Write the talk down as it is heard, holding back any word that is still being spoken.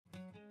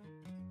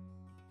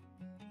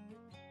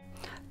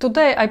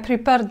Today I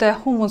prepare the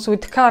hummus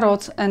with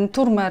carrots and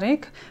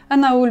turmeric,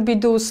 and I will be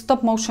do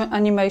stop motion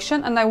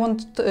animation, and I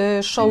want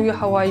to show you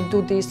how I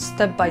do this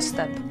step by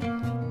step.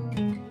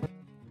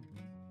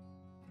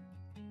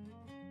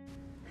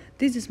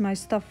 This is my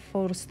stuff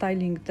for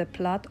styling the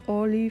plate: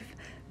 olive,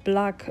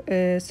 black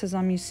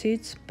sesame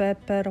seeds,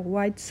 pepper,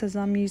 white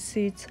sesame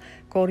seeds,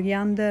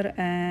 coriander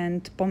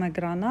and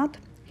pomegranate.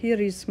 Here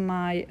is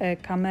my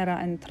camera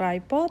and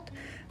tripod,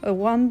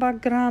 one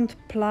background,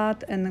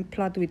 plate and a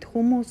plate with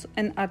hummus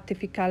and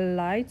artificial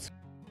lights.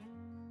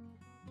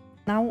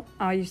 Now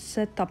I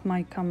set up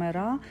my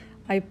camera,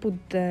 I put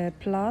the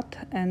plate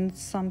and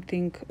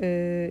something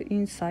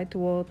inside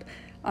what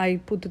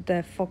I put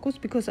the focus,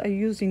 because I'm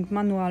using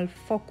manual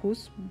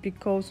focus,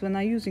 because when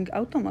I'm using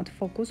automatic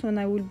focus, when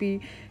I will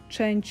be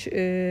change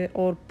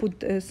or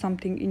put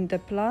something in the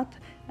plate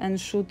and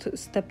shoot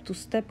step to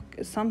step,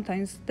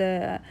 sometimes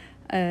the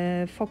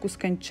focus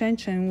can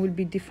change and will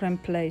be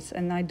different place,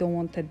 and I don't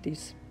want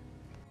this.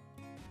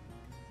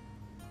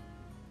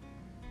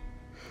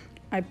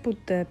 I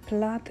put the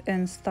plate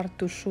and start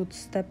to shoot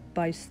step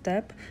by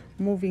step,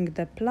 moving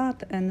the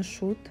plate and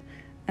shoot,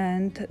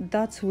 and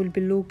that will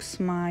be looks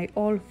my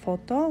old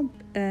photo,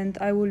 and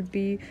I will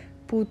be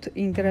put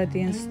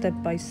ingredients step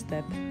by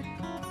step.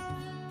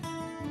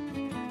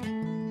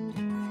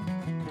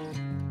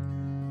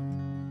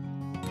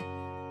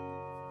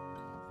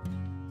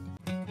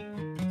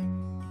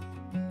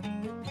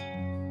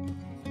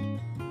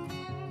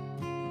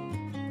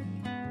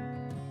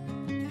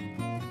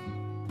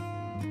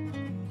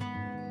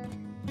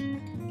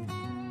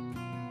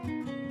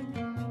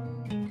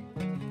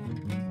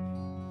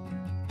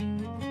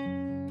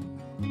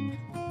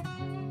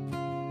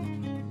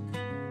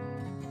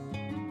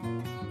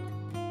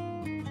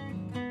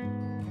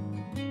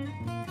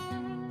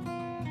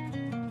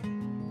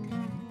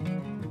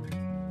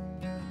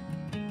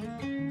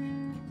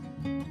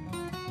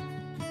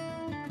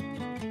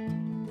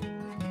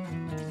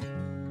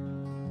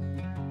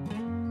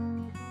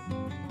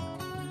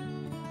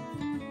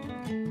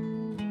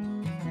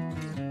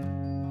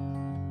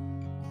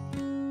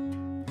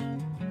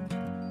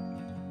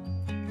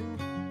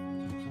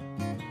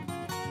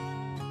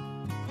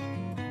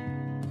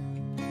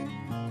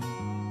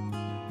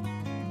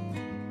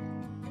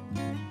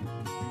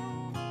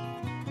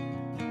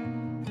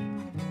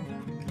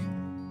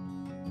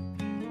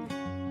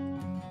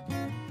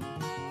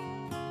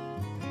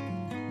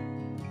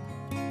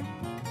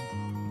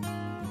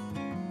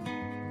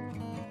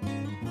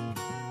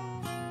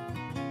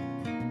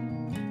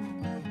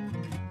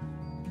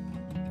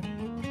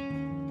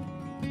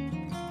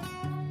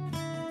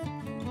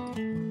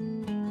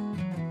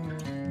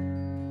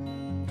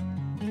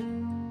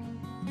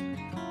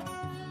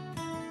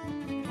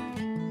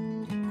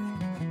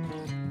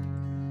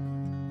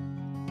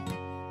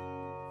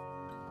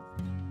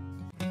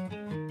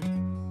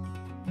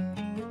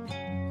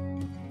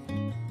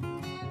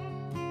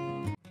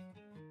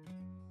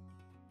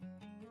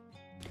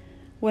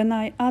 When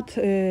I add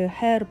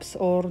herbs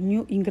or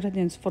new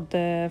ingredients for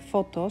the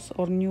photos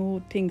or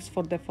new things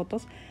for the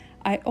photos,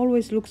 I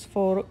always look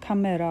for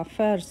camera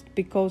first,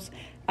 because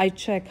I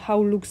check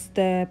how looks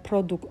the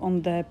product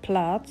on the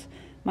plate,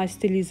 my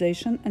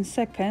stylization, and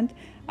second,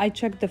 I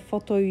check the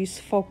photo is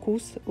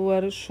focus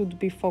where it should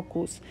be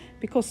focus,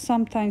 because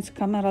sometimes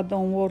camera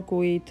don't work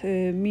with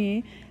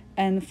me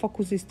and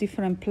focus is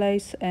different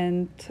place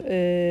and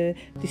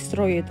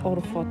destroy it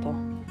our photo.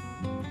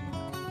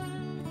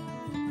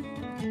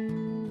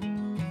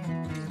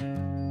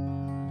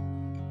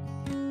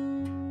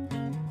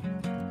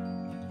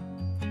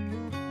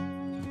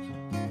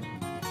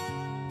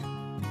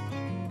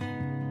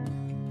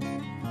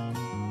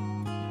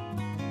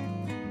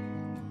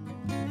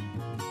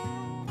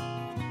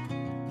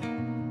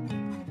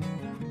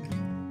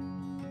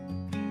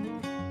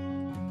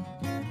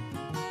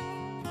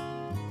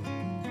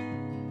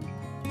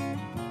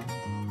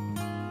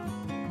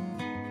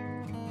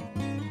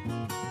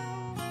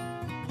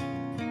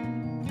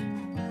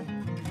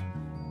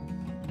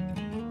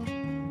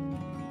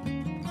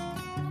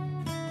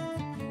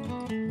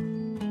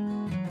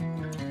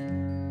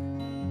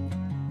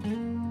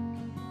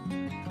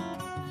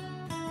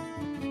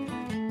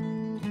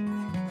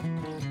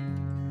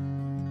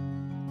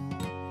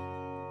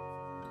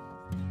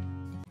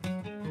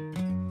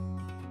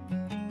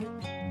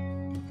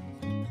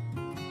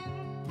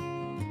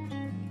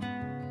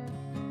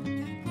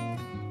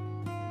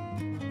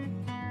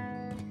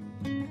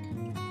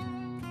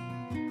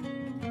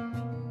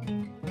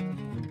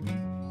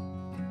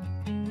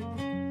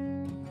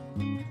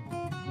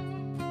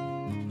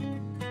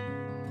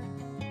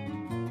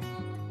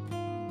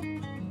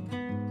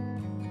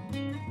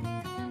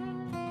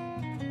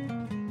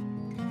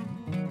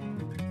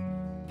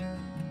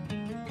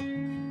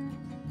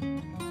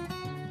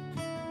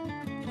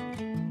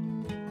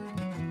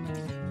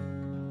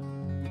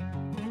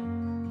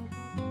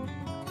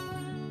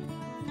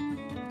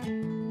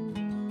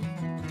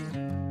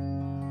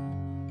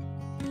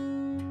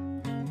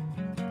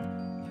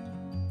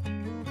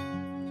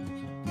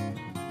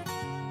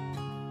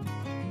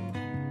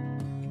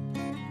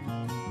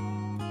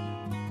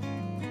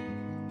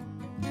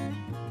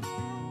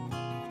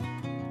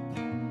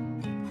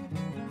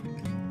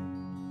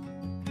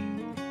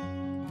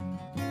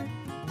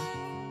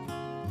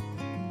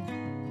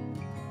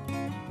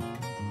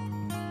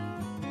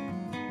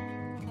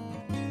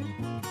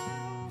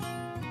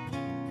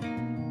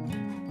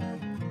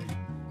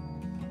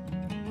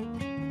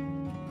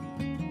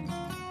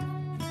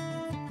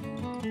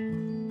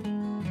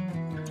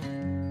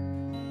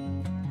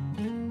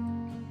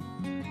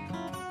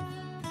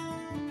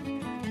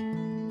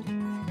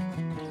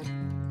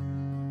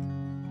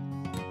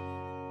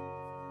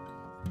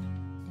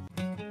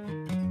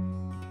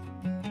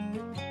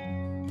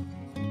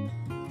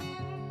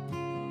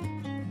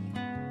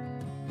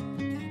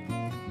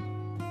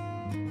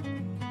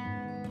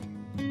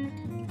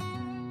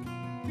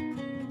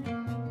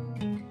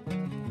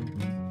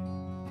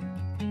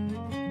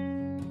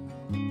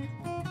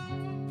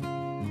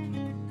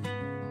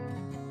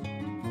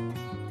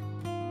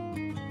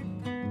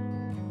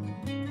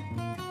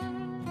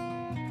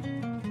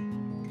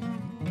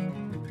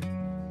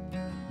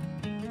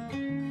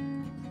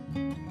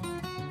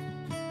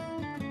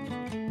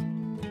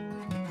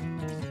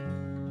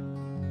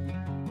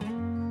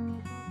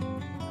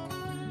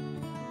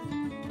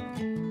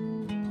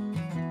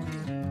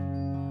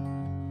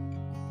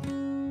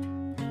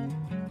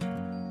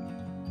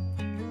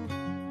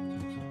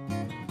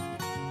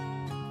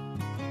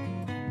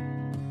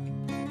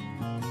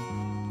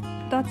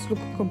 that's look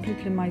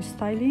completely my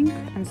styling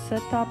and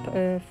setup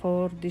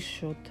for this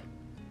shoot.